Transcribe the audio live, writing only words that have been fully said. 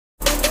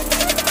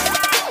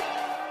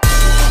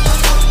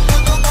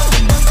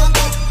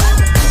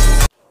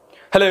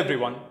Hello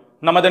everyone,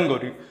 Madan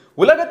Gowri.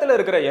 உலகத்துல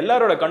இருக்கிற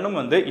எல்லாரோட கண்ணும்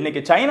வந்து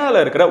இன்னைக்கு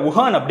சைனால இருக்கிற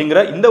வுஹான் அப்படிங்கிற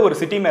இந்த ஒரு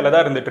சிட்டி மேல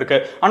தான் இருந்துட்டு இருக்கு.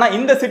 ஆனா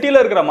இந்த சிட்டில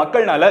இருக்கிற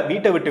மக்கள்னால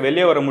வீட்டை விட்டு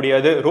வெளியே வர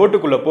முடியாது,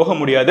 ரோட்டுக்குள்ள போக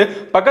முடியாது,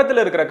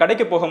 பக்கத்துல இருக்கிற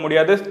கடைக்கு போக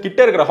முடியாது, கிட்ட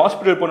இருக்கிற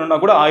ஹாஸ்பிடல் போகணும்னா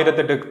கூட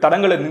 1008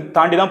 தடங்களை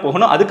தாண்டி தான்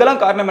போகணும்.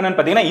 அதுக்கெல்லாம் காரணம் என்னன்னு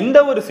பாத்தீங்கன்னா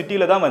இந்த ஒரு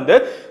சிட்டில தான் வந்து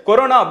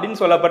கொரோனா அப்படின்னு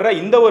சொல்லப்படுற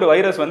இந்த ஒரு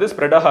வைரஸ் வந்து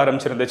ஸ்ப்ரெட் ஆக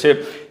ஆரம்பிச்சிருந்துச்சு.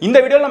 இந்த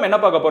வீடியோல நம்ம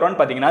என்ன பார்க்க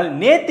போறோம்னு பாத்தீங்கன்னா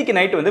நேத்திக்கு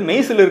நைட் வந்து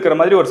மெய்சில் இருக்கிற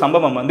மாதிரி ஒரு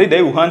சம்பவம் வந்து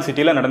இதே வுஹான்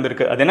சிட்டில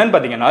நடந்திருக்கு. அது என்னன்னு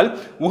பாத்தீங்கன்னா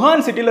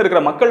வுஹான் சிட்டில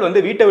இருக்கிற மக்கள்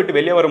வந்து வீட்டை விட்டு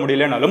வெளியே வர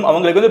முடியலனாலும்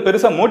அவங்களுக்கு வந்து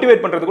பெருசா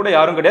மோட்டிவேட் பண்றது கூட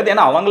யாரும் கிடையாது.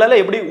 ஏன்னா அவங்களால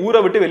எப்படி ஊரை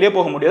விட்டு வெளியே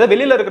போக முடியாது,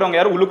 வெளியில இருக்கிறவங்க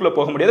யாரும் உள்ளுக்குள்ள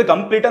போக முடியாது.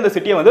 கம்ப்ளீட்டா அந்த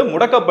சிட்டியை வந்து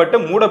முடக்கப்பட்டு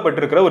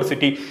மூடப்பட்டிருக்கிற ஒரு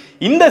சிட்டி.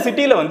 இந்த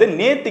சிட்டில வந்து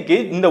நேத்திக்கு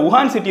இந்த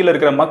வுஹான் சிட்டில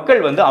இருக்கிற மக்கள்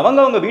வந்து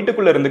அவங்க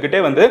வீட்டுக்குள்ள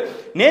இருந்துகிட்டே வந்து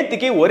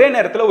நேத்திக்கு ஒரே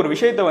நேரத்துல ஒரு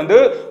விஷயத்தை வந்து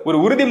ஒரு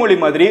உறுதிமொழி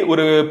மாதிரி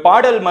ஒரு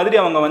பாடல் மாதிரி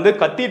அவங்க வந்து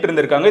கத்திட்டு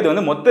இருந்திருக்காங்க. இது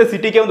வந்து மொத்த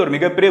சிட்டிக்கே வந்து ஒரு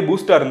மிகப்பெரிய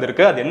பூஸ்டா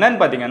இருந்திருக்கு. அது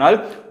என்னன்னு பாத்தீங்கன்னா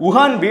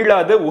வுஹான்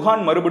வீழாது,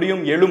 வுஹான்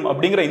மறுபடியும் எழும்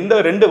அப்படிங்கிற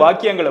இந்த ரெண்டு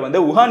வாக்கியங்களை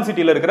வந்து வுஹான்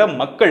சிட்டில இருக்கிற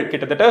மக்கள்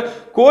கிட்டத்தட்ட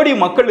கோடி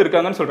மக்கள்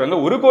இருக்காங்கன்னு சொல்றாங்க.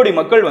 1 கோடி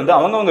மக்கள் வந்து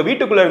அவங்க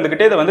வீட்டுக்குள்ள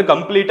இருந்துகிட்டே இதை வந்து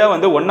கம்ப்ளீட்டா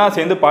வந்து ஒன்னா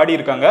சேர்ந்து பாடி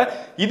இருக்காங்க.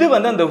 இது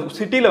வந்து அந்த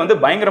சிட்டில வந்து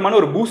பயங்கரமான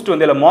ஒரு பூஸ்ட்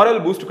வந்து இல்ல மாரல்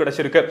பூஸ்ட்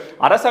கிடைச்சிருக்கு.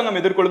 அரசாங்கம்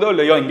எதிர்கொள்ளுதோ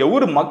இல்லையோ இங்க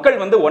ஊர் மக்கள்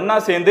வந்து ஒன்னா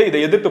சேர்ந்து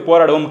இதை எதிர்த்து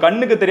போராடுவோம்,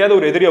 கண்ணுக்கு தெரியாத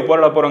ஒரு எதிரியை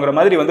போராட போறோங்கிற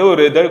மாதிரி வந்து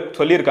ஒரு இதை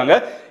சொல்லியிருக்காங்க.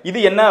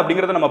 இது என்ன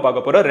அப்படிங்கறத நம்ம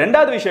பார்க்க போறோம்.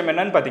 ரெண்டாவது விஷயம்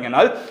என்னன்னு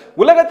பாத்தீங்கன்னா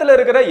உலகத்துல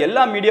இருக்கிற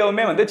எல்லா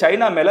மீடியாவுமே வந்து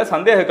சைனா மேல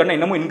சந்தேக கண்ணை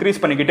இன்னமும்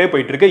இன்க்ரீஸ் பண்ணிக்கிட்டே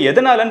போயிட்டு இருக்கு.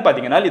 எதனாலன்னு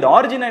பாத்தீங்கன்னா இது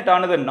ஆரிஜினேட்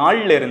ஆனது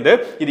நாள்ல இருந்து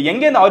இது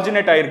எங்க இருந்து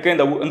ஆரிஜினேட் ஆயிருக்கு,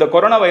 இந்த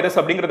கொரோனா வைரஸ்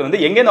அப்படிங்கிறது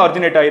வந்து எங்க இருந்து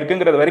ஆரிஜினேட்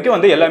ஆயிருக்குங்கிறது வரைக்கும்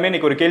வந்து எல்லாமே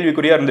இன்னைக்கு ஒரு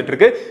கேள்விக்குறியா இருந்துட்டு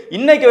இருக்கு.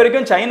 இன்னைக்கு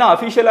வரைக்கும் சைனா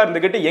அபிஷியலா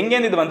இருந்துகிட்டு எங்க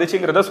இருந்து இது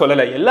வந்துச்சுங்கிறத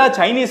சொல்லல. எல்லா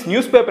சைனீஸ்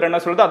நியூஸ் பேப்பர் என்ன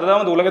சொல்றது அதை தான்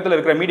வந்து உலகத்துல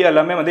இருக்கிற மீடியா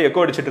எல்லாமே வந்து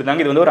எக்கோ அடிச்சிட்டு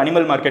இருந்தாங்க. இது வந்து ஒரு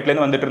அனிமல் மார்க்கெட்ல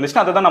இருந்து வந்துட்டு இருந்துச்சு.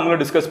 அதை தான்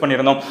நம்மளும் டிஸ்கஸ்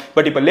பண்ணிருந்தோம்.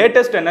 பட் இப்போ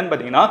லேட்டஸ்ட் என்னன்னு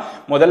பாத்தீங்கன்னா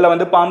முதல்ல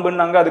வந்து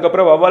பாம்புன்னாங்க,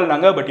 அதுக்கப்புறம்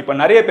வவ்வால்னாங்க. பட் இப்போ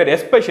நிறைய பேர்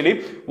எஸ்பெஷலி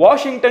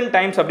வாஷிங்டன்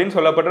டைம்ஸ் அப்படின்னு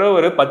சொல்லப்படுற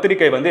ஒரு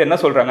பத்திரிகை வந்து என்ன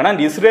சொல்றாங்கன்னா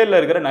இஸ்ரேல்ல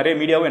இருக்கிற நிறைய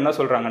மீடியாவும் என்ன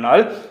சொல்றாங்கன்னா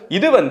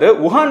இது வந்து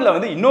வுஹான்ல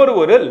வந்து இன்னொரு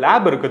ஒரு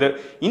லேப் இருக்குது.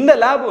 இந்த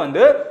லேப்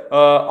வந்து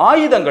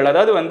ஆயுதங்கள்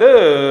அதாவது வந்து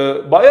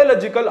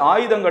பயாலஜிக்கல்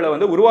ஆயுதங்களை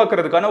வந்து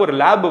உருவாக்குறதுக்கான ஒரு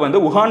லேப் வந்து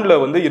வுஹான்ல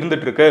வந்து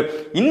இருந்துட்டு இருக்கு.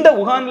 இந்த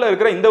வுஹான்ல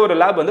இருக்கிற இந்த ஒரு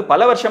லேப் வந்து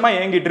பல வருஷமா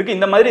இயங்கிட்டு இருக்கு.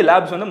 இந்த மாதிரி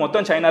லேப்ஸ் வந்து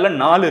மொத்தம் சைனால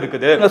 4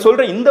 இருக்குது. நான்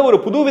சொல்ற இந்த ஒரு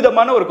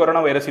புதுவிதமான ஒரு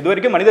கொரோனா வைரஸ் இது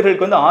வரைக்கும்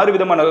மனிதர்களுக்கு வந்து 6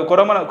 விதமான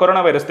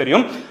கொரோனா வைரஸ்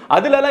தெரியும்.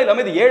 அதுல எல்லாம்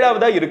இல்லாம இது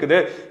 7வதா இருக்குது.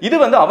 இது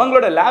வந்து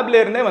அவங்களோட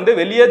லேப்ல இருந்தே வந்து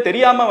வெளியே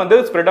தெரியாம வந்து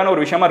ஸ்ப்ரெட் ஆன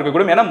ஒரு விஷயமா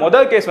இருக்கக்கூடும். ஏன்னா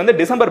முதல் கேஸ் வந்து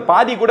டிசம்பர்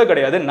பாதி கூட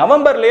கிடையாது,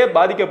 நவம்பர்லயே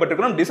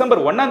பாதிக்கப்பட்டிருக்கணும்.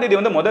 டிசம்பர் 1ஆம்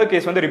தேதி வந்து முதல்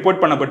கேஸ் வந்து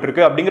ரிப்போர்ட்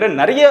பண்ணப்பட்டிருக்கு. அப்படிங்கிற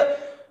நிறைய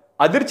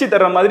அதிர்ச்சி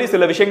தர மாதிரி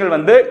சில விஷயங்கள்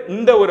வந்து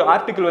இந்த ஒரு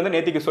ஆர்டிகிள் வந்து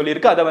நேத்திக்கு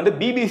சொல்லியிருக்கு. அதை வந்து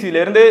பிபிசில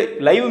இருந்து,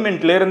 லைவ்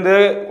மின்ட்ல இருந்து,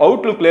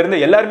 அவுட்லுக்ல இருந்து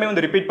எல்லாருமே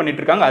வந்து ரிப்பீட்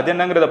பண்ணிட்டு இருக்காங்க. அது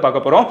என்னங்கறத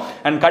பார்க்க போறோம்.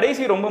 அண்ட்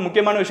கடைசி ரொம்ப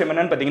முக்கியமான விஷயம்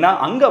என்னன்னு பாத்தீங்கன்னா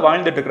அங்க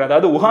வாழ்ந்துட்டு இருக்கிற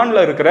அதாவது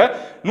வுஹான்ல இருக்கிற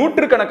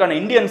நூற்றுக்கணக்கான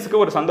இந்தியன்ஸ்க்கு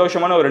ஒரு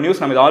சந்தோஷமான ஒரு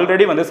நியூஸ். நம்ம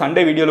ஆல்ரெடி வந்து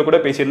சண்டே வீடியோல கூட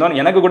பேசியிருந்தோம்.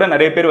 எனக்கு கூட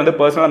நிறைய பேர் வந்து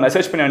பர்சனலா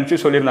மெசேஜ் பண்ணி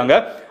அனுப்பிச்சு சொல்லியிருந்தாங்க.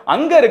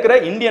 அங்க இருக்கிற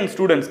இந்தியன்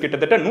ஸ்டூடெண்ட்ஸ்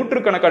கிட்டத்தட்ட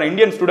நூற்றுக்கணக்கான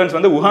இந்தியன் ஸ்டூடெண்ட்ஸ்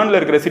வந்து வுஹான்ல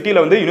இருக்கிற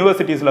சிட்டில வந்து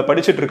யூனிவர்சிட்டிஸ்ல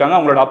படிச்சுட்டு இருக்காங்க.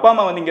 அவங்களோட அப்பா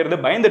அம்மா வந்து இங்க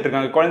இருந்து பயந்துட்டு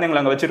இருக்காங்க,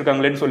 குழந்தைங்களை அங்க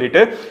வச்சிருக்காங்களேன்னு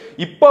சொல்லிட்டு.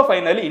 இப்போ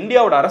ஃபைனலி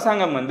இந்தியாவோட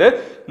அரசாங்கம் வந்து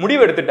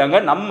முடிவு எடுத்துட்டாங்க,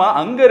 நம்ம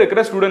அங்க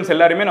இருக்கிற ஸ்டூடெண்ட்ஸ்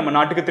எல்லாருமே நம்ம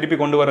நாட்டுக்கு திருப்பி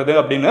கொண்டு வரது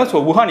அப்படின்னு. சோ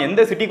வுஹான்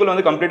எந்த சிட்டிக்குள்ள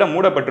வந்து கம்ப்ளீட்டா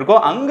மூடப்பட்டிருக்கோ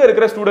அங்க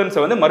இருக்கிற ஸ்டூடெண்ட்ஸ்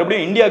வந்து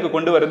மறுபடியும் இந்தியாவுக்கு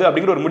கொண்டு வரது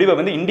அப்படிங்கிற ஒரு முடிவை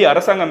வந்து இந்திய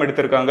அரசாங்கம்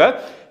எடுத்திருக்காங்க.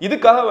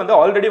 இதுக்காக வந்து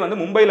ஆல்ரெடி வந்து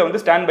மும்பைல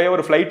வந்து ஸ்டாண்ட் பை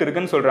ஒரு ஃபிளைட்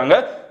இருக்குன்னு சொல்றாங்க.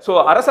 சோ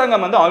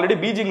அரசாங்கம் வந்து ஆல்ரெடி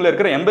பீஜிங்ல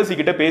இருக்கிற எம்பசி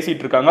கிட்ட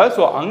பேசிட்டு இருக்காங்க.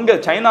 சோ அங்க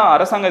சைனா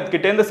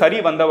அரசாங்கத்துக்கிட்ட இருந்து சரி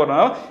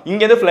வந்தவரும்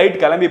இங்க இருந்து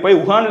ஃபிளைட் கிளம்பி போய்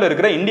வுஹான்ல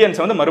இருக்கிற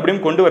இந்தியன்ஸ் வந்து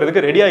மறுபடியும் கொண்டு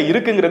வரதுக்கு ரெடியா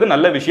இருக்குங்கிறது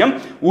நல்ல விஷயம்.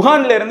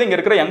 வுஹான்ல இருந்து இங்க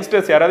இருக்கிற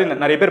யங்ஸ்டர்ஸ்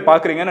யாராவது நிறைய பேர்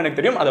பாக்குறீங்கன்னு எனக்கு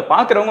தெரியும். அதை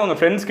பாக்குறவங்க உங்க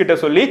ஃப்ரெண்ட்ஸ் கிட்ட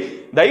சொல்லி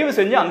தயவு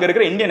செஞ்சு அங்க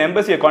இருக்கிற இந்தியன்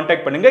எம்பசியை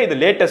கான்டாக்ட் பண்ணுங்க. இது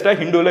லேட்டஸ்டா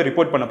ஹிந்துல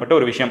ரிப்போர்ட் பண்ணப்பட்ட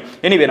ஒரு விஷயம்.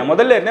 எனிவே நான்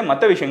முதல்ல இருந்தே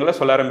மற்ற விஷயங்களை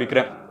சொல்ல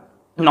ஆரம்பிக்கிறேன்.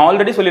 நான்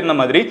ஆல்ரெடி சொல்லியிருந்த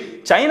மாதிரி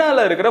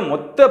சைனால இருக்கிற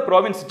மொத்த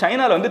ப்ராவின்ஸ்,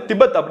 சைனால வந்து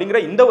திபெத் அப்படிங்கிற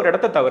இந்த ஒரு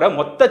இடத்தை தவிர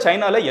மொத்த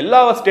சைனால எல்லா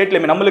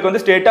ஸ்டேட்லயுமே, நம்மளுக்கு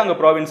வந்து ஸ்டேட் அங்க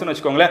ப்ராவின்ஸ்னு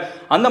வச்சுக்கோங்களேன்,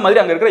 அந்த மாதிரி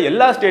அங்க இருக்கிற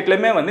எல்லா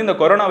ஸ்டேட்லயுமே வந்து இந்த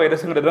கொரோனா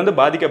வைரஸ்ங்கிறது வந்து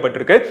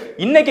பாதிக்கப்பட்டிருக்கு.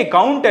 இன்னைக்கு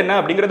கவுண்ட் என்ன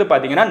அப்படிங்கிறது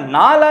பாத்தீங்கன்னா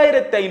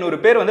 4500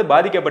 பேர் வந்து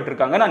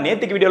பாதிக்கப்பட்டிருக்காங்க. நான்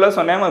நேத்துக்கு வீடியோல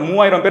சொன்னேன்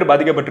 3000 பேர்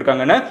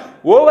பாதிக்கப்பட்டிருக்காங்கன்னு.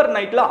 ஓவர்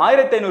நைட்ல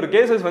 1500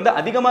 கேசஸ் வந்து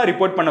அதிகமா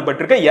ரிப்போர்ட்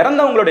பண்ணப்பட்டிருக்கு.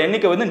 இறந்தவங்களோட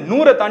எண்ணிக்கை வந்து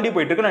 100 தாண்டி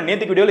போயிட்டு இருக்கு. நான்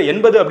நேத்துக்கு வீடியோல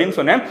 80 அப்படின்னு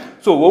சொன்னேன்.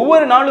 சோ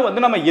ஒவ்வொரு நாளும்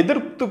வந்து நம்ம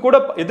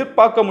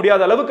எதிர்பார்க்க முடியாத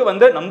அளவுக்கு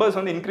வந்து நம்பர்ஸ்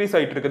வந்து இன்க்ரீஸ்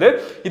ஆயிட்டு இருக்குது.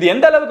 இது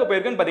எந்த அளவுக்கு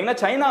போயிருக்குன்னு பாத்தீங்கன்னா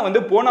சைனா வந்து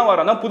போன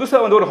வாரம் தான் புதுசா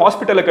வந்து ஒரு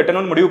ஹாஸ்பிடலை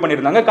கட்டணும்னு முடிவு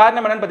பண்ணிருந்தாங்க.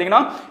 காரணம் என்னன்னு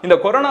பாத்தீங்கன்னா இந்த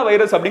கொரோனா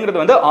வைரஸ் அப்படிங்கிறது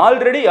வந்து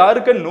ஆல்ரெடி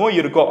யாருக்கு நோய்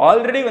இருக்கோ,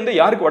 ஆல்ரெடி வந்து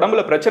யாருக்கு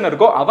உடம்புல பிரச்சனை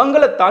இருக்கோ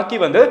அவங்கள தாக்கி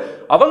வந்து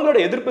அவங்களோட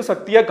எதிர்ப்பு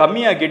சக்தியை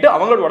கம்மியாக்கிட்டு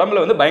அவங்களோட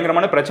உடம்புல வந்து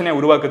பயங்கரமான பிரச்சனையை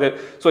உருவாக்குது.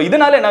 சோ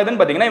இதனால என்ன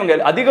ஆகுதுன்னு பாத்தீங்கன்னா இவங்க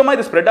அதிகமா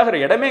இது ஸ்ப்ரெட்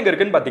ஆகிற இடமே எங்க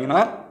இருக்குன்னு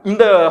பாத்தீங்கன்னா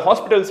இந்த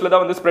ஹாஸ்பிடல்ஸ்ல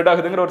தான் வந்து ஸ்ப்ரெட்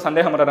ஆகுதுங்கிற ஒரு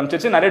சந்தேகம் வர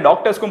ஆரம்பிச்சிச்சு. நிறைய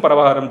டாக்டர்ஸ்க்கும்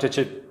பரவ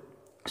ஆரம்பிச்சிச்சு.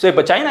 ஸோ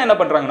இப்போ சைனா என்ன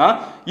பண்ணுறாங்கன்னா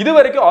இது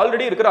வரைக்கும்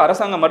ஆல்ரெடி இருக்கிற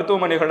அரசாங்க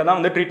மருத்துவமனைகளில் தான்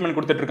வந்து ட்ரீட்மெண்ட்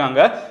கொடுத்துட்டு இருக்காங்க.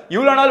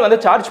 இவ்வளோ நாள் வந்து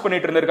சார்ஜ்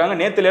பண்ணிட்டு இருந்திருக்காங்க.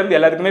 நேற்றுலேருந்து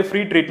எல்லாருக்குமே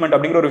ஃப்ரீ ட்ரீட்மெண்ட்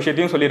அப்படிங்கிற ஒரு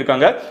விஷயத்தையும்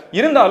சொல்லியிருக்காங்க.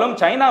 இருந்தாலும்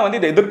சைனா வந்து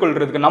இதை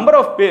எதிர்கொள்றதுக்கு நம்பர்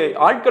ஆஃப்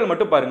ஆட்கள்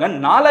மட்டும் பாருங்க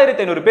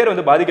 4500 பேர்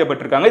வந்து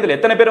பாதிக்கப்பட்டிருக்காங்க. இதில்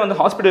எத்தனை பேர் வந்து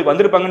ஹாஸ்பிட்டலுக்கு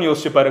வந்திருப்பாங்கன்னு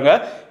யோசிச்சு பாருங்க.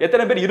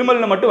 எத்தனை பேர்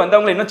இருமல்னு மட்டும் வந்து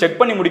அவங்க இன்னும் செக்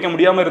பண்ணி முடிக்க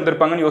முடியாமல்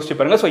இருந்திருப்பாங்கன்னு யோசிச்சு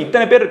பாருங்க. ஸோ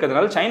இத்தனை பேர்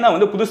இருக்கிறதுனால சைனா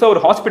வந்து புதுசாக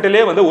ஒரு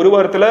ஹாஸ்பிட்டலே வந்து ஒரு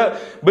வாரத்தில்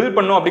பில்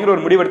பண்ணும் அப்படிங்கிற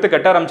ஒரு முடிவெடுத்து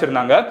கட்ட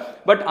ஆரம்பிச்சிருந்தாங்க.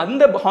 பட்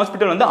அந்த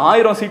ஹாஸ்பிட்டல் வந்து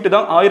 1000 சீட்டு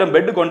தான், 1000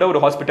 பெட் கொண்ட ஒரு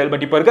ஹாஸ்பிட்டல்.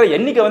 பட் இப்போ இருக்கிற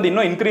எண்ணிக்கை வந்து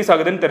இன்னும் இன்க்ரீஸ்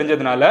ஆகுதுன்னு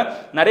தெரிஞ்சதுனால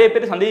நிறைய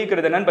பேர்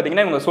சந்தேகிக்கிறது என்னன்னு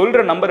பார்த்தீங்கன்னா, இவங்க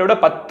சொல்ற நம்பரை விட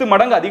 10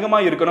 மடங்கு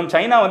அதிகமாக இருக்கணும்.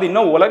 சைனா வந்து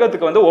இன்னும்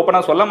உலகத்துக்கு வந்து ஓப்பனா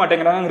சொல்ல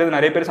மாட்டேங்கிறாங்கிறது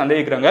நிறைய பேர்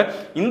சந்தேகிக்கிறாங்க.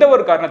 இந்த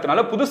ஒரு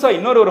காரணத்தினால புதுசா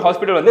இன்னொரு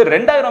ஹாஸ்பிட்டல் வந்து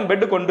 2000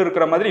 பெட் கொண்டு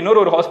இருக்கிற மாதிரி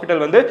இன்னொரு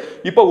ஹாஸ்பிட்டல் வந்து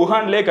இப்போ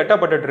வுஹான்லேயே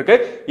கட்டப்பட்டு இருக்கு.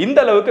 இந்த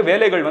அளவுக்கு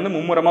வேலைகள் வந்து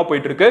மும்முரமா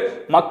போயிட்டு இருக்கு.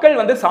 மக்கள்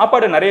வந்து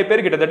சாப்பாடு நிறைய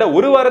பேர் கிட்டத்தட்ட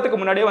ஒரு வாரத்துக்கு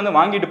முன்னாடியே வந்து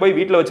வாங்கிட்டு போய்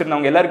வீட்டில்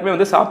வச்சிருந்தவங்க எல்லாருக்குமே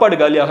வந்து சாப்பாடு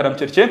காலி ஆக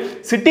ஆரம்பிச்சிருச்சு.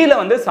 சிட்டில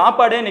வந்து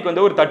சாப்பாடே இன்னைக்கு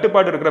வந்து ஒரு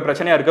தட்டுப்பாடு இருக்கிற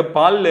பிரச்சனையா இருக்கு.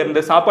 பால்ல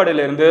இருந்து,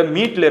 சாப்பாடுல இருந்து,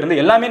 மீட்ல இருந்து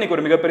எல்லாமே இன்னைக்கு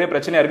ஒரு மிகப்பெரிய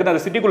பிரச்சனையா இருக்குது.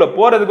 அந்த சிட்டிக்குள்ள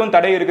போறதுக்கும்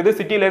தடை இருக்குது,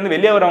 சிட்டில இருந்து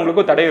வெளியே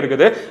வரவங்களுக்கும் தடை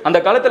இருக்குது. அந்த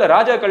காலத்துல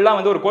ராஜாக்கள்லாம்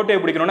வந்து ஒரு கோட்டையை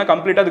பிடிக்கணும்னா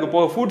கம்ப்ளீட்டா அதுக்கு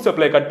ஃபுட்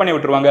சப்ளை கட் பண்ணி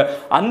விட்டுருவாங்க.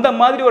 அந்த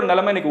மாதிரி ஒரு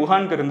நிலைமை இன்னைக்கு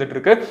வுஹானுக்கு இருந்துட்டு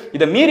இருக்கு.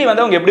 இதை மீறி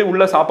வந்து அவங்க எப்படி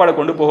உள்ள சாப்பாடை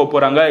கொண்டு போக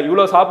போறாங்க,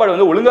 இவ்வளவு சாப்பாடு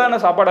வந்து ஒழுங்கான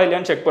சாப்பாடா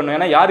இல்லையான்னு செக் பண்ணும்.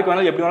 ஏன்னா யாருக்கு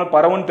வேணாலும் எப்படி வேணாலும்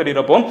பரவும்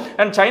தெரியறப்போ.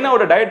 அண்ட்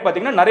சைனாவோட டயட்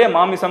பாத்தீங்கன்னா நிறைய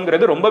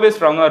மாமிசம்ங்கிறது ரொம்பவே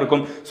ஸ்ட்ராங்கா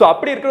இருக்கும். ஸோ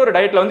அப்படி இருக்கிற ஒரு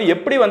டயட்ல வந்து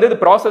எப்படி வந்து இது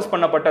ப்ராசஸ்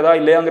பண்ணப்பட்டதா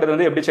இல்லையாங்கிறது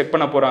வந்து எப்படி செக்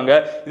பண்ண போறாங்க.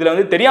 இதுல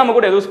வந்து தெரியாம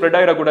கூட எதுவும் ஸ்ப்ரெட்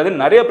ஆயிடக்கூடாது.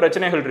 நிறைய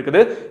பிரச்சனைகள் இருக்குது.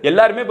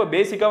 எல்லாருமே இப்போ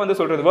பேசிக்கா வந்து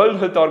சொல்றது வேர்ல்ட்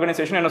ஹெல்த்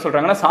ஆர்கனைசேஷன் என்ன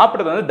சொல்றாங்கன்னா,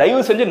 சாப்பிடுறது வந்து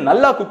தயவு செஞ்சு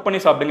நல்லா குக் பண்ணி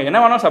சாப்பிடுங்க. என்ன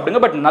வேணாலும் சாப்பிடுங்க,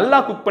 பட் நல்லா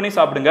குக் பண்ணி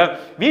சாப்பிடுங்க.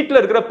 வீட்டில்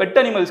இருக்கிற பெட்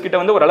அனிமல்ஸ் கிட்ட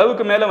வந்து ஒரு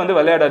அளவுக்கு மேல வந்து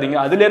விளையாடாதீங்க.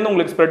 அதுல இருந்து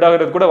உங்களுக்கு ஸ்ப்ரெட்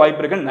ஆகிறது கூட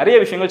வாய்ப்பு இருக்கு. நிறைய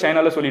விஷயங்கள்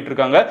சைனால சொல்லிட்டு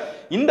இருக்காங்க.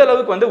 இந்த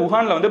அளவுக்கு வந்து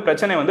வுஹான்ல வந்து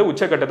பிரச்சனை வந்து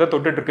உச்சக்கட்டத்தை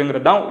தொட்டுட்டு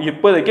இருக்குங்கிறது தான்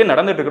இப்போதைக்கு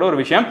நடந்துட்டு இருக்கிற ஒரு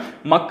விஷயம்.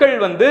 மக்கள்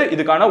வந்து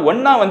இதுக்கான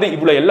ஒன்னா வந்து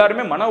இவ்வளவு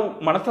எல்லாருமே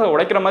மனசை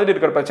உடைக்கிற மாதிரி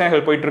இருக்கிற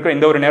பிரச்சனைகள் போயிட்டு இருக்கிற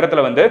இந்த ஒரு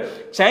நேரத்தில் வந்து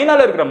சைனால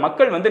இருக்கிற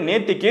மக்கள் வந்து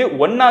நேத்திக்கு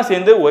ஒன்னா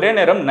சேர்ந்து ஒரே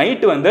நேரம்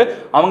நைட்டு வந்து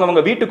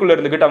அவங்க வீட்டுக்குள்ள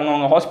இருந்துகிட்டு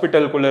அவங்க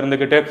ஹாஸ்பிட்டலுக்குள்ள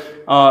இருந்துகிட்டு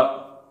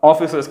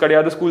ஆஃபீஸஸ்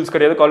கிடையாது, ஸ்கூல்ஸ்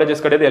கிடையாது,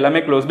 காலேஜஸ் கிடையாது, எல்லாமே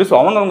க்ளோஸ்டு. ஸோ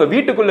அவங்க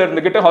வீட்டுக்குள்ள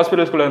இருந்துகிட்டு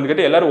ஹாஸ்பிட்டல்ஸ்குள்ள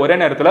இருந்துகிட்டு எல்லாரும் ஒரே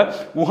நேரத்தில்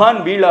வுஹான்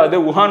வீழாது,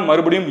 வுஹான்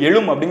மறுபடியும்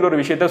எழும் அப்படிங்கிற ஒரு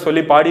விஷயத்த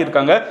சொல்லி பாடி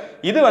இருக்காங்க.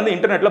 இது வந்து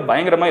இன்டர்நெட்ல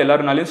பயங்கரமா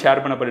எல்லாருனாலையும்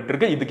ஷேர் பண்ணப்பட்டு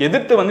இருக்கு. இதுக்கு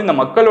எதிர்த்து வந்து இந்த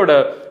மக்களோட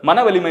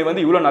மன வலிமை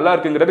வந்து இவ்வளவு நல்லா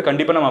இருக்குங்கிறது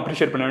கண்டிப்பா நம்ம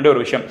அப்ரிஷியேட் பண்ண வேண்டிய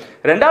ஒரு விஷயம்.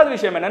 ரெண்டாவது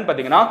விஷயம் என்னன்னு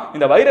பாத்தீங்கன்னா,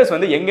 இந்த வைரஸ்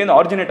வந்து எங்கேருந்து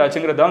ஆரிஜினேட்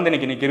ஆச்சுங்கிறது வந்து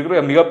இன்னைக்கு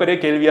இருக்கிற மிகப்பெரிய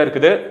கேள்வியா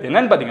இருக்குது.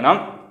 என்னன்னு பாத்தீங்கன்னா,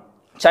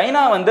 சைனா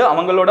வந்து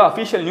அவங்களோட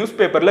அஃபிஷியல் நியூஸ்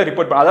பேப்பர்ல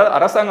ரிப்போர்ட் பண்ண, அதாவது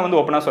அரசாங்கம் வந்து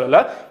ஓப்பனா சொல்லல,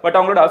 பட்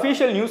அவங்களோட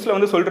அஃபிஷியல் நியூஸ்ல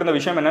வந்து சொல்ற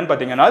விஷயம் என்னன்னு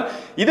பாத்தீங்கன்னா,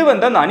 இது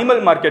வந்து அந்த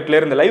அனிமல் மார்க்கெட்ல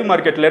இருந்து, லைவ்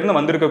மார்க்கெட்ல இருந்து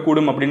வந்திருக்க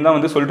கூடும் அப்படின்னு தான்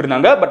வந்து சொல்லிட்டு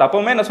இருந்தாங்க. பட்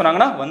அப்பவுமே என்ன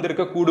சொன்னாங்கன்னா,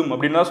 வந்திருக்க கூடும்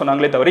அப்படின்னு தான்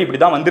சொன்னாங்களே தவிர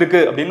இப்படிதான்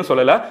வந்திருக்கு அப்படின்னு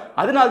சொல்லல.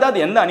 அதனால தான்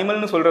அது எந்த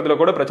அனிமல்னு சொல்றதுல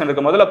கூட பிரச்சனை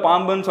இருக்கு. முதல்ல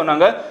பாம்புன்னு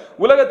சொன்னாங்க.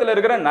 உலகத்துல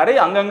இருக்கிற நிறைய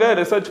அங்கங்க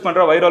ரிசர்ச்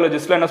பண்ற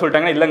வைராலஜிஸ்ட்ல என்ன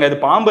சொல்லிட்டாங்க, இல்லங்க இது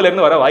பாம்புல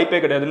இருந்து வர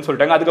வாய்ப்பே கிடையாதுன்னு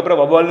சொல்லிட்டாங்க.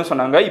 அதுக்கப்புறம் வவ்வால்னு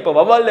சொன்னாங்க. இப்போ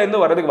வவ்வால்ல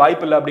இருந்து வரதுக்கு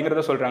வாய்ப்பு இல்லை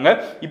அப்படிங்கறத சொல்றாங்க.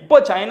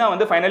 இப்போ சைனா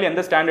வந்து ஃபைனலி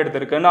எந்த ஸ்டாண்ட்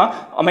எடுத்திருக்குன்னா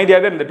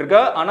அமைதியாவே இருந்துட்டு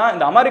இருக்கு. ஆனா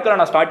இந்த அமெரிக்கால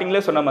நான் ஸ்டார்டிங்ல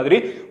சொன்ன மாதிரி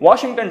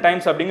வாஷிங்டன்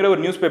டைம்ஸ் அப்படிங்கிற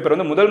ஒரு நியூஸ் பேப்பர்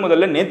வந்து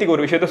முதல்ல நேத்திக்கு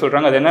ஒரு விஷயத்தை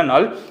சொல்றாங்க. அது என்னன்னா,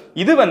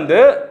 இது வந்து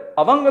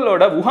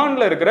அவங்களோட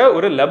வுஹான்ல இருக்கிற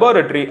ஒரு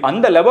லெபார்டரி,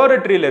 அந்த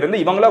லெபார்டரியில இருந்து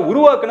இவங்களா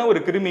உருவாக்கின ஒரு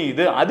கிருமி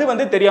இது, அது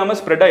வந்து தெரியாம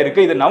ஸ்ப்ரெட்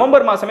ஆயிருக்கு. இது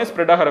நவம்பர் மாசமே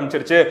ஸ்ப்ரெட் ஆக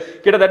ஆரம்பிச்சிருச்சு.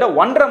 கிட்டத்தட்ட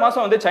 1.5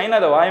 மாசம் வந்து சைனா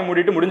அதை வாய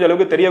மூடிட்டு முடிஞ்ச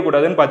அளவுக்கு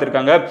தெரியக்கூடாதுன்னு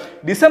பார்த்திருக்காங்க.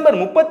 டிசம்பர்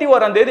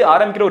 31ஆம் தேதி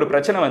ஆரம்பிக்கிற ஒரு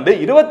பிரச்சனை வந்து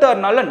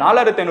 26 நாள்ல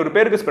 4500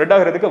 பேருக்கு ஸ்ப்ரெட்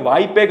ஆகிறதுக்கு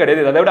வாய்ப்பே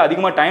கிடையாது. அதை விட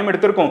அதிகமா டைம்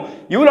எடுத்திருக்கும்.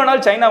 இவ்வளவு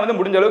நாள் சைனா வந்து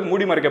முடிஞ்ச அளவுக்கு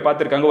மூடி மறைக்க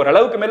பார்த்திருக்காங்க. ஒரு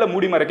அளவுக்கு மேல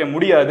மூடி மறைக்க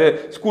முடியாது.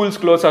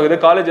 ஸ்கூல்ஸ் க்ளோஸ் ஆகுது,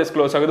 காலேஜஸ்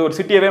க்ளோஸ் ஆகுது, ஒரு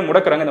சிட்டியவே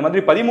முடக்குறாங்க. இந்த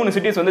மாதிரி 13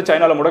 சிட்டிஸ் வந்து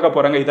சைனால முடக்க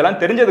போறாங்க. இதெல்லாம்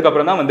தெரிஞ்சதுக்கு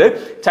அப்புறம் தான் வந்து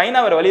சைனா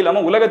வேற வழி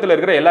இல்லாம உலகத்துல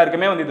இருக்கிற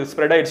எல்லாருக்குமே வந்து இது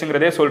ஸ்ப்ரெட்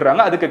ஆயிடுச்சுங்கிறதே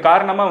சொல்றாங்க. அதுக்கு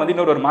காரணமா வந்து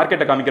இன்னொரு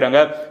மார்க்கெட்டை காமிக்கிறாங்க.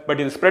 பட்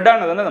இது ஸ்ப்ரெட்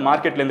ஆனது வந்து அந்த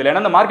மார்க்கெட்ல இருந்து,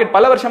 ஏன்னா அந்த மார்க்கெட்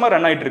பல வருஷமா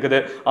ரன் ஆயிட்டு இருக்குது.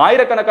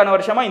 ஆயிரக்கணக்கான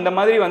வருஷமா இந்த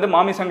மாதிரி வந்து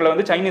மாமிசங்களை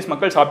வந்து சைனீஸ்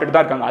மக்கள் சாப்பிட்டு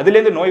தான் இருக்காங்க. அதுல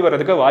இருந்து நோய்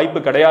வரதுக்கு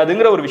வாய்ப்பு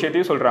கிடையாதுங்கிற ஒரு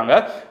விஷயத்தையும் சொல்றாங்க.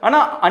 ஆனா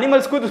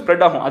அனிமல்ஸ்க்கு இது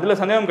ஸ்ப்ரெட் ஆகும், அதுல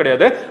சந்தேகம்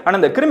கிடையாது. ஆனா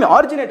அந்த கிருமி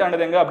ஆரிஜினேட்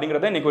ஆனது எங்க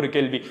அப்படிங்கறது இன்னைக்கு ஒரு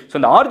கேள்வி. சோ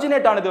இந்த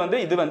ஆரிஜினேட் ஆனது வந்து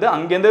இது வந்து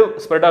அங்கிருந்து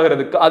ஸ்ப்ரெட்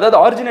ஆகிறதுக்கு, அதாவது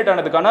ஆரிஜினேட்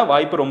ஆனதுக்கான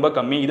வாய்ப்பு ரொம்ப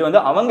கம்மி. இது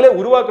வந்து அவங்களே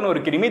உருவாக்குன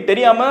ஒரு கிருமி,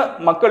 தெரியாம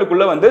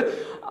மக்களுக்குள்ள வந்து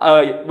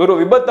ஒரு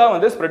விபத்தா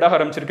வந்து ஸ்ப்ரெட் ஆக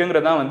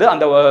ஆரம்பிச்சிருக்குங்கிறது தான் வந்து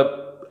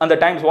அந்த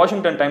டைம்ஸ்,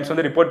 வாஷிங்டன் டைம்ஸ்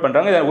வந்து ரிப்போர்ட்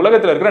பண்றாங்க.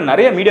 உலகத்தில் இருக்கிற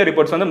நிறைய மீடியா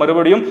ரிப்போர்ட்ஸ் வந்து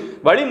மறுபடியும்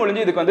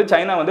வழிமொழிஞ்சு இதுக்கு வந்து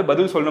சைனா வந்து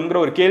பதில் சொல்லணுங்கிற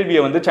ஒரு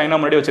கேள்வியை வந்து சைனா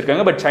முன்னாடி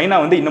வச்சிருக்காங்க. பட் சைனா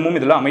வந்து இன்னமும்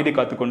இதெல்லாம் அமைதி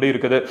காத்துக்கொண்டு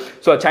இருக்குது.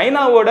 ஸோ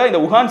சைனாவோட இந்த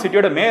வுஹான்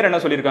சிட்டியோட மேயர்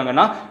என்ன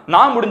சொல்லியிருக்காங்கன்னா,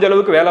 நான் முடிஞ்ச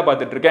அளவுக்கு வேலை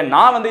பார்த்துட்டு இருக்கேன்,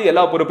 நான் வந்து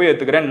எல்லா பொறுப்பையும்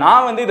எடுத்துக்கிறேன்,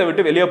 நான் வந்து இதை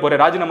விட்டு வெளியே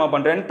போறேன், ராஜினாமா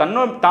பண்றேன்,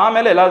 தான்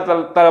மேல எல்லா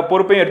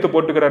பொறுப்பையும் எடுத்து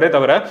போட்டுக்கிறாரே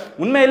தவிர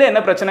உண்மையிலே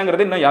என்ன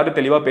பிரச்சனைங்கிறது இன்னும் யாரும்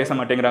தெளிவா பேச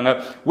மாட்டேங்கிறாங்க.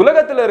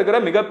 உலகத்தில்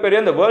இருக்கிற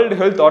மிகப்பெரிய இந்த வேர்ல்டு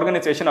ஹெல்த்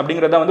ஆர்கனைசேஷன்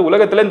அப்படிங்கிறத வந்து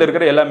உலகத்துல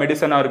இருக்கிற எல்லா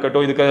மெடிசனா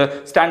இருக்கட்டும், இதுக்கு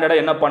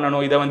ஸ்டாண்டர்டா என்ன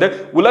பண்ணணும், இதை வந்து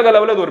உலக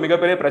அளவில் இது ஒரு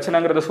மிகப்பெரிய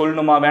பிரச்சனைங்கிறத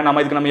சொல்லணுமா வேணாமா,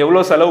 இதுக்கு நம்ம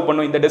எவ்வளவு செலவு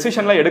பண்ணணும், இந்த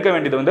டெசிஷன்லாம் எடுக்க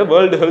வேண்டியது வந்து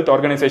வேர்ல்டு ஹெல்த்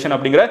ஆர்கனைசேஷன்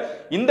அப்படிங்கிற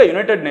இந்த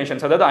யுனைடெட்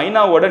நேஷன்ஸ், அதாவது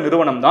ஐநாவோட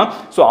நிறுவனம் தான்.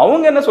 ஸோ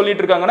அவங்க என்ன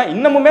சொல்லிட்டு இருக்காங்கன்னா,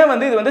 இன்னமுமே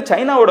வந்து இது வந்து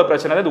சைனாவோட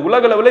பிரச்சனை, அதாவது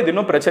உலக அளவில் இது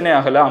இன்னும் பிரச்சனை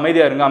ஆகல,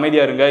 அமைதியா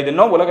இருங்க, இது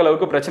இன்னும் உலக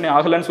அளவுக்கு பிரச்சனை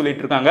ஆகலன்னு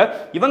சொல்லிட்டு இருக்காங்க.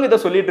 இவங்க இதை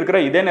சொல்லிட்டு இருக்கிற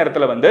இதே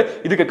நேரத்தில் வந்து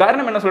இதுக்கு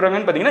காரணம் என்ன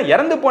சொல்றாங்கன்னு பார்த்தீங்கன்னா,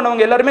 இறந்து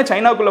போனவங்க எல்லாருமே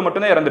சைனாக்குள்ள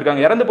மட்டும் தான்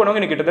இறந்துருக்காங்க. இறந்து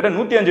போனவங்க கிட்டத்தட்ட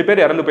 105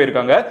 பேர் இறந்து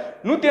போயிருக்காங்க.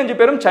 105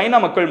 பேரும் சைனா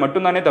மக்கள்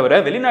மட்டும்தானே தவிர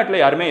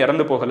வெளிநாட்டில் யாருமே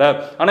இறந்து போகல.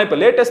 ஆனா இப்போ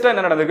லேட்டஸ்டா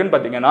என்ன நடந்திருக்குன்னு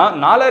பார்த்தீங்கன்னா,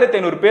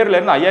 4500 பேர்ல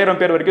இருந்து 5000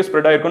 பேர் வரைக்கும்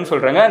ஸ்ப்ரெட் ஆயிருக்குன்னு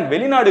சொல்றாங்க.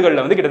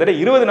 வெளிநாடுகளில் வந்து கிட்டத்தட்ட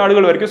 20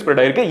 நாடுகள் வரைக்கும்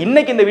ஸ்ப்ரெட் ஆயிருக்கு.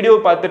 இன்னைக்கு இந்த வீடியோ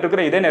பார்த்துட்டு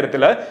இருக்கிற இதே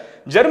நேரத்தில்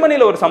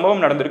ஜெர்மனியில் ஒரு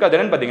சம்பவம் நடந்திருக்கு. அது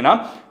என்னன்னு பார்த்தீங்கன்னா,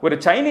 ஒரு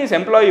சைனீஸ்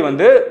எம்ப்ளாயி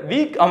வந்து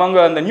அவங்க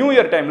அந்த நியூ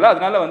இயர் டைம்ல,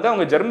 அதனால வந்து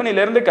அவங்க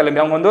ஜெர்மனில இருந்து கிளம்பி,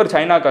 அவங்க வந்து ஒரு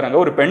சைனாக்காரங்க,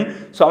 ஒரு பெண்.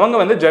 ஸோ அவங்க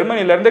வந்து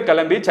ஜெர்மனில இருந்து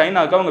கிளம்பி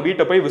சைனாக்கு அவங்க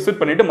வீட்டை போய் விசிட்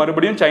பண்ணிட்டு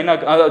மறுபடியும்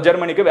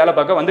ஜெர்மனிக்கு வேலை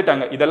பார்க்க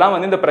வந்துட்டாங்க. இதெல்லாம்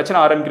வந்து இந்த பிரச்சனை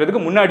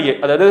ஆரம்பிக்கிறதுக்கு முன்னாடியே,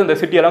 அதாவது இந்த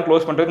சிட்டி எல்லாம்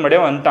க்ளோஸ் பண்றதுக்கு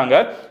முன்னாடியே வந்துட்டாங்க.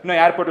 இன்னும்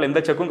ஏர்போர்ட்ல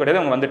எந்த செக்கும் கிடையாது,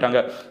 அவங்க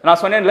வந்துட்டாங்க. நான்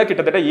சொன்னேன்ல,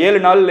 கிட்டத்தட்ட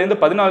 7 நாள்ல இருந்து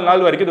 14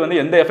 நாள் வரைக்கும் இது வந்து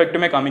எந்த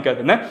எஃபெக்ட்டுமே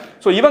காமிக்காதுன்னு.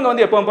 ஸோ இவங்க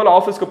வந்து எப்பவும் போல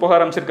ஆஃபீஸ்க்கு போக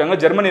ஆரம்பிச்சிருக்காங்க,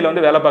 ஜெர்மனில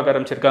வந்து வேலை பார்க்க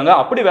ஆரம்பிச்சிருக்காங்க.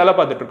 அப்படி வேலை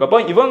பார்த்துட்டு இருக்கப்போ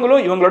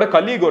இவங்களும் இவங்களோட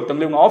கலீக்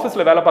ஒருத்தவங்க, இவங்க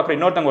ஆஃபீஸ்ல வேலை பார்க்குற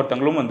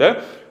ஒருத்தவங்களும் வந்து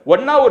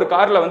ஒன்னா ஒரு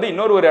கார்ல வந்து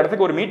இன்னொரு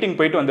இடத்துக்கு ஒரு மீட்டிங்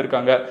போயிட்டு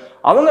வந்திருக்காங்க.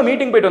 அவங்க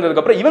மீட்டிங் போயிட்டு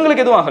வந்ததுக்கு அப்புறம்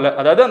இவங்களுக்கு எதுவும் ஆகல,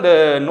 அதாவது அந்த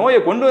நோயை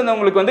கொண்டு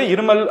வந்தவங்களுக்கு வந்து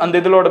இருமல்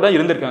அந்த இதோட தான்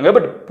இருந்திருக்காங்க.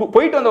 பட்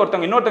போயிட்டு வந்த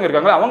இன்னொருத்தங்க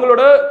இருக்காங்க,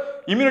 அவங்களோட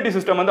இம்யூனிட்டி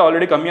சிஸ்டம் வந்து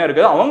ஆல்ரெடி கம்மியா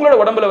இருக்குது. அவங்களோட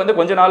உடம்புல வந்து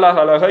கொஞ்ச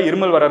நாளாக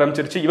இருமல் வர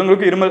ஆரம்பிச்சிருச்சு.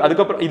 இவங்களுக்கு இருமல்,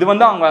 அதுக்கப்புறம் இது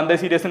வந்து அவங்க அந்த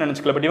சீரியஸ்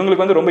நினைச்சுக்கல, பட்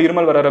இவங்களுக்கு வந்து ரொம்ப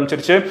இருமல் வர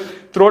ஆரம்பிச்சிருச்சு,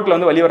 த்ரோட்ல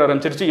வந்து வலி வர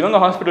ஆரம்பிச்சிருச்சு. இவங்க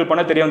ஹாஸ்பிட்டல்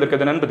போன தெரிய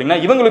வந்திருக்குது என்னன்னு பார்த்தீங்கன்னா,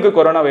 இவங்களுக்கு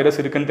கொரோனா வைரஸ்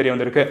இருக்குன்னு தெரிய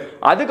வந்திருக்கு.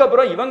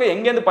 அதுக்கப்புறம் இவங்க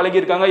எங்கேருந்து பழகி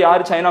இருக்காங்க,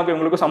 யார் சைனாவுக்கு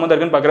இவங்களுக்கு சம்மந்தம்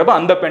இருக்குன்னு பார்க்குறப்ப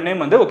அந்த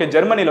பெண்ணையும் வந்து ஓகே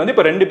ஜெர்மனியில் வந்து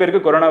இப்போ 2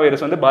 பேருக்கு கொரோனா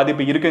வைரஸ் வந்து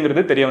பாதிப்பு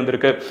இருக்குங்கிறது தெரிய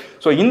வந்திருக்கு.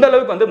 ஸோ இந்த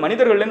அளவுக்கு வந்து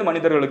மனிதர்கள்லேருந்து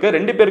மனிதர்களுக்கு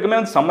 2 பேருக்குமே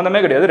வந்து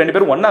சம்மந்தமே கிடையாது. 2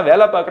 பேரும் ஒன்னா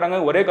வேலை பார்க்குறாங்க,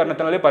 ஒரே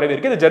காரணத்தினாலே பரவி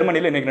இருக்கு. இது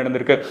ஜெர்மனியில் இன்னைக்கு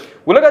நடந்திருக்கு.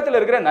 உலகத்தில்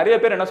இருக்கிற நிறைய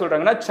பேர் என்ன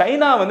சொல்றாங்கன்னா,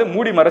 சைனா வந்து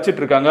மூடி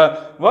மறைச்சிட்டு இருக்காங்க.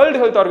 வேர்ல்டு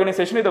ஹெல்த்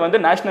ஆர்கனைசேஷன் இதை வந்து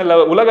நேஷனல்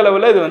உலக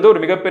அளவில் இது வந்து ஒரு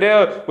மிகப்பெரிய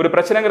ஒரு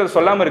பிரச்சனைங்கிறது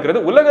சொல்லாம இருக்கிறது.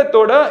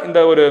 உலகத்தோட இந்த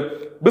ஒரு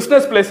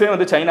பிசினஸ் பிளேஸே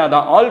வந்து சைனா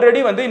தான்.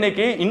 ஆல்ரெடி வந்து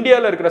இன்னைக்கு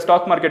இந்தியாவில் இருக்கிற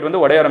ஸ்டாக் மார்க்கெட்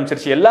வந்து உடைய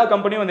ஆரம்பிச்சிருச்சு. எல்லா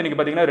கம்பெனியும் வந்து இன்னைக்கு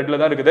பார்த்தீங்கன்னா ரெட்ல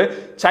தான் இருக்குது.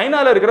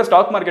 சைனால இருக்கிற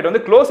ஸ்டாக் மார்க்கெட்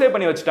வந்து க்ளோஸே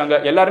பண்ணி வச்சுட்டாங்க,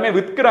 எல்லாருமே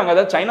விற்கிறாங்க.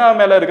 அதாவது சைனா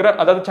மேல இருக்கிற,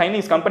 அதாவது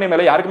சைனீஸ் கம்பெனி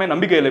மேல யாருக்குமே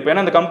நம்பிக்கை இல்லை. இப்போ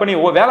ஏன்னா அந்த கம்பெனி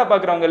வேலை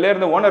பார்க்குறவங்கல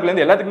இருந்து ஓனர்ல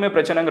இருந்து எல்லாத்துக்குமே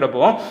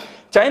பிரச்சனைங்கிறப்போ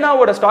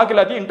சைனாவோட ஸ்டாக்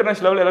எல்லாத்தையும்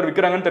இன்டர்நேஷனல் லெவலில் எல்லாரும்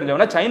விற்கிறாங்கன்னு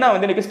தெரிஞ்சவனா சைனா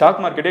வந்து இன்னைக்கு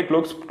ஸ்டாக் மார்க்கெட்டே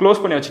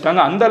க்ளோஸ் பண்ணி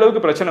வச்சுட்டாங்க. அந்த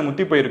அளவுக்கு பிரச்சனை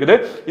முத்தி போயிருக்குது.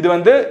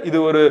 இது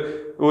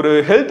ஒரு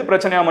ஹெல்த்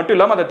பிரச்சனையா மட்டும்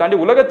இல்லாமல் அதை தாண்டி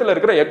உலகத்தில்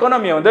இருக்கிற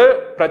எக்கானமியை வந்து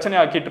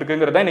பிரச்சனையாக்கிட்டு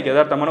இருக்குங்கிறதா இன்னைக்கு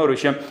யதார்த்தமான ஒரு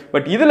விஷயம்.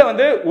 பட் இதுல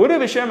வந்து ஒரு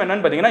விஷயம்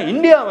என்னன்னு பார்த்தீங்கன்னா,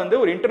 இந்தியா வந்து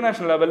ஒரு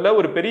இன்டர்நேஷனல் லெவலில்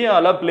ஒரு பெரிய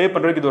ஆளா பிளே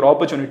பண்றதுக்கு இது ஒரு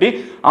ஆப்பர்ச்சுனிட்டி.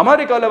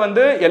 அமெரிக்காவில்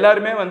வந்து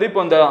எல்லாருமே வந்து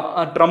இப்போ இந்த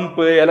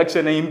ட்ரம்ப்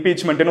எலெக்ஷன்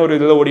இம்பீச்மெண்ட்னு ஒரு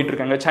இதில் ஓடிட்டு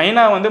இருக்காங்க.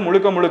 சைனா வந்து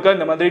முழுக்க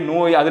இந்த மாதிரி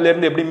நோய் அதுல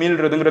இருந்து எப்படி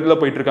மீள்றதுங்கிறதுல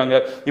போயிட்டு இருக்காங்க.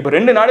 இப்போ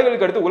 2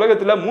 நாடுகளுக்கு அடுத்து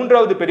உலகத்தில்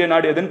 3வது பெரிய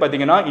நாடு எதுன்னு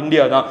பார்த்தீங்கன்னா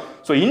இந்தியா தான்.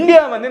 ஸோ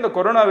இந்தியா வந்து இந்த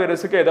கொரோனா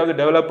வைரஸுக்கு ஏதாவது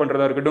டெவலப்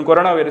பண்றதா இருக்கட்டும்,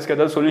 கொரோனா வைரஸ்க்கு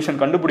ஏதாவது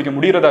சொல்யூஷன் கண்டுபிடிக்க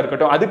முடியறதா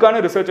இருக்கட்டும், அதுக்கான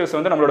ரிசர்ச்சர்ஸ்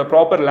வந்து நம்மளோட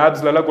ப்ராப்பர்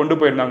லேப்ஸ்ல எல்லாம் கொண்டு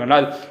போயிருந்தாங்கன்னா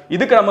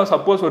இதுக்கு நம்ம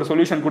சப்போஸ் ஒரு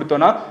சொல்யூஷன்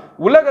கொடுத்தோம்னா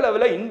உலக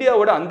அளவில்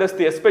இந்தியாவோட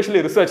அந்தஸ்து,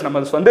 எஸ்பெஷலி ரிசர்ச்,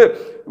 நம்ம வந்து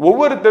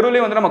ஒவ்வொரு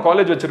தெருவிலையும் வந்து நம்ம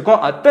காலேஜ்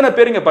வச்சிருக்கோம், அத்தனை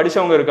பேர் இங்க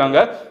படிச்சவங்க இருக்காங்க.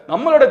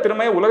 நம்மளோட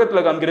திறமையை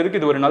உலகத்தில்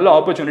காமிக்கிறதுக்கு இது ஒரு நல்ல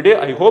ஆப்பர்ச்சுனிட்டி.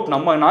 ஐ ஹோப்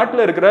நம்ம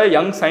நாட்டில் இருக்கிற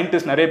யங்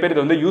சயின்டிஸ்ட் நிறைய பேர்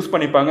இதை வந்து யூஸ்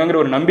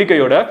பண்ணிப்பாங்கிற ஒரு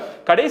நம்பிக்கையோட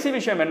கடைசி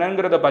விஷயம்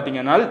என்னங்கிறத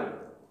பார்த்தீங்கன்னா,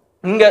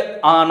 இங்க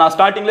நான்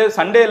ஸ்டார்டிங்ல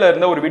சண்டேல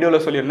இருந்த ஒரு வீடியோல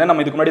சொல்லியிருந்தேன்,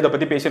 நம்ம இதுக்கு முன்னாடி இதை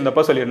பத்தி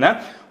பேசியிருந்தப்ப சொல்லியிருந்தேன்,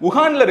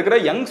 உஹான்ல இருக்கிற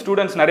யங்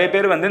ஸ்டூடெண்ட்ஸ் நிறைய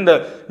பேர் வந்து இந்த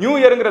நியூ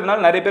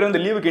இயர்ங்கிறதுனால நிறைய பேர்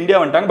வந்து லீவுக்கு இந்தியா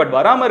வந்துட்டாங்க. பட்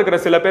வராம இருக்கிற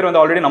சில பேர்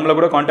வந்து ஆல்ரெடி நம்மள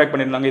கூட கான்டாக்ட்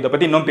பண்ணியிருந்தாங்க, இதை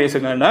பத்தி இன்னும்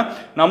பேசுங்கன்னு.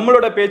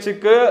 நம்மளோட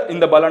பேச்சுக்கு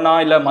இந்த பலனா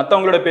இல்ல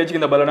மற்றவங்களோட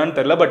பேச்சுக்கு இந்த பலனான்னு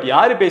தெரியல. பட்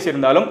யாரு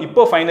பேசியிருந்தாலும்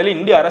இப்போ ஃபைனலி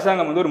இந்திய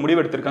அரசாங்கம் வந்து ஒரு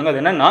முடிவு எடுத்திருக்காங்க.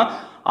 அது என்னன்னா,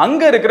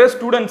 அங்க இருக்கிற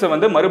ஸ்டூடெண்ட்ஸை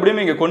வந்து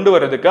மறுபடியும் இங்க கொண்டு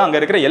வரதுக்கு, அங்க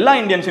இருக்கிற எல்லா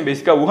இந்தியன்ஸும்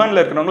பேசிக்கா உஹான்ல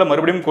இருக்கிறவங்கள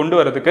மறுபடியும் கொண்டு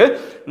வரதுக்கு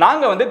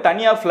நாங்க வந்து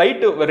தனியா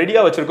ஃபிளைட்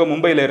ரெடியா வச்சிருக்கோம்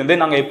மும்பைல இருந்து.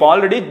 நாங்க இப்போ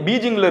ஆல்ரெடி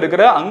பீஜிங்ல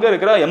இருக்கிற அங்க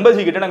இருக்கிற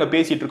எம்பசி கிட்ட நாங்க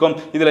பேசிட்டு இருக்கோம்.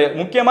 இதுல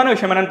முக்கியமான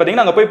விஷயம் என்னன்னு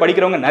பாத்தீங்கன்னா, அங்க போய்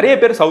படிக்கிறவங்க நிறைய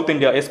பேர் south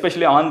India,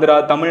 especially Andhra,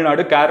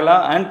 Tamil Nadu, Kerala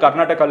and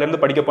கர்நாடகால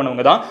இருந்து படிக்க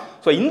போனவங்க தான்.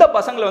 ஸோ இந்த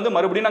பசங்களை வந்து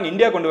மறுபடியும் நாங்க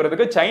இந்தியா கொண்டு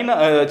வரதுக்கு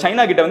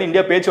சைனா கிட்ட வந்து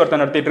இந்தியா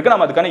பேச்சுவார்த்தை நடத்திட்டு இருக்கு.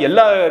 நம்ம அதுக்கான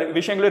எல்லா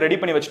விஷயங்களும் ரெடி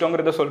பண்ணி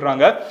வச்சிட்டோங்கிறத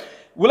சொல்றாங்க.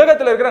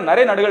 உலகத்தில் இருக்கிற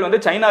நிறைய நாடுகள் வந்து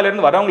சைனால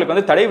இருந்து வரவங்களுக்கு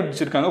வந்து தடை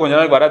விதிச்சிருக்காங்க, கொஞ்ச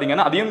நாள்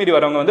வராதீங்கன்னா. அதையும் மீறி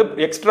வரவங்க வந்து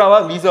எக்ஸ்ட்ராவா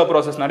விசா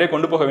ப்ராசஸ் நிறைய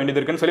கொண்டு போக வேண்டியது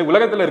இருக்குன்னு சொல்லி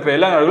உலகத்தில் இருக்கிற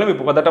எல்லா நாடுகளும்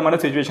இப்போ பதட்டமான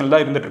சிச்சுவேஷன்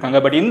தான் இருந்துட்டு இருக்காங்க.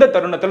 பட் இந்த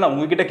தருணத்தில் நான்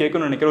உங்ககிட்ட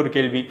கேட்கணும்னு நினைக்கிற ஒரு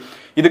கேள்வி,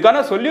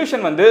 இதுக்கான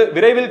சொல்யூஷன் வந்து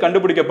விரைவில்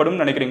கண்டுபிடிக்கப்படும்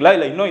நினைக்கிறீங்களா,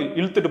 இல்ல இன்னும்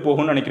இழுத்துட்டு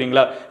போகும்னு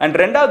நினைக்கிறீங்களா? அண்ட்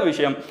 2வது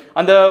விஷயம்,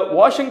 அந்த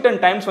வாஷிங்டன்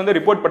டைம்ஸ் வந்து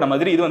ரிப்போர்ட் பண்ண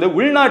மாதிரி இது வந்து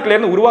உள்நாட்டில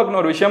இருந்து உருவாக்குன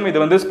ஒரு விஷயம்,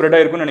 இது வந்து ஸ்ப்ரெட்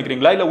ஆயிருக்கும்னு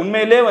நினைக்கிறீங்களா, இல்ல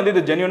உண்மையிலே வந்து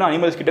இது ஜென்யூனா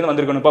அனிமல்ஸ் கிட்ட இருந்து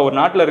வந்திருக்கணும்ப்பா, ஒரு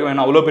நாட்டில் இருக்க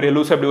வேணா அவ்வளோ பெரிய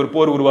லூஸ் அப்படி ஒரு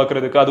போர்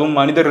உருவாக்குறதுக்கு, அதுவும்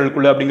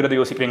மனிதர்களுக்குள்ள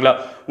அப்படிங்கறத யோசிக்கிறீங்களா?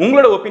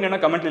 உங்களோட ஒப்பீனியனை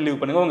கமெண்ட்ல லீவ்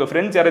பண்ணுங்க. உங்க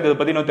ஃப்ரெண்ட்ஸ் யாராவது இதை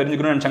பத்தி இன்னும்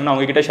தெரிஞ்சுக்கணும்னு நினைச்சாங்கன்னா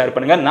அவங்க கிட்ட ஷேர்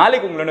பண்ணுங்க.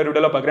 நாளைக்கு உங்களோட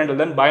வீடியோல பார்க்குறேன். Till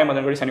then, bye,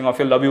 Madan Gowri signing off.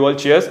 Love you all.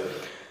 Cheers.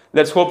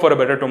 Let's hope for a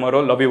better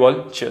tomorrow. Love you all.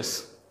 Cheers.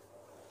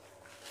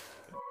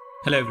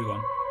 Hello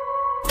everyone.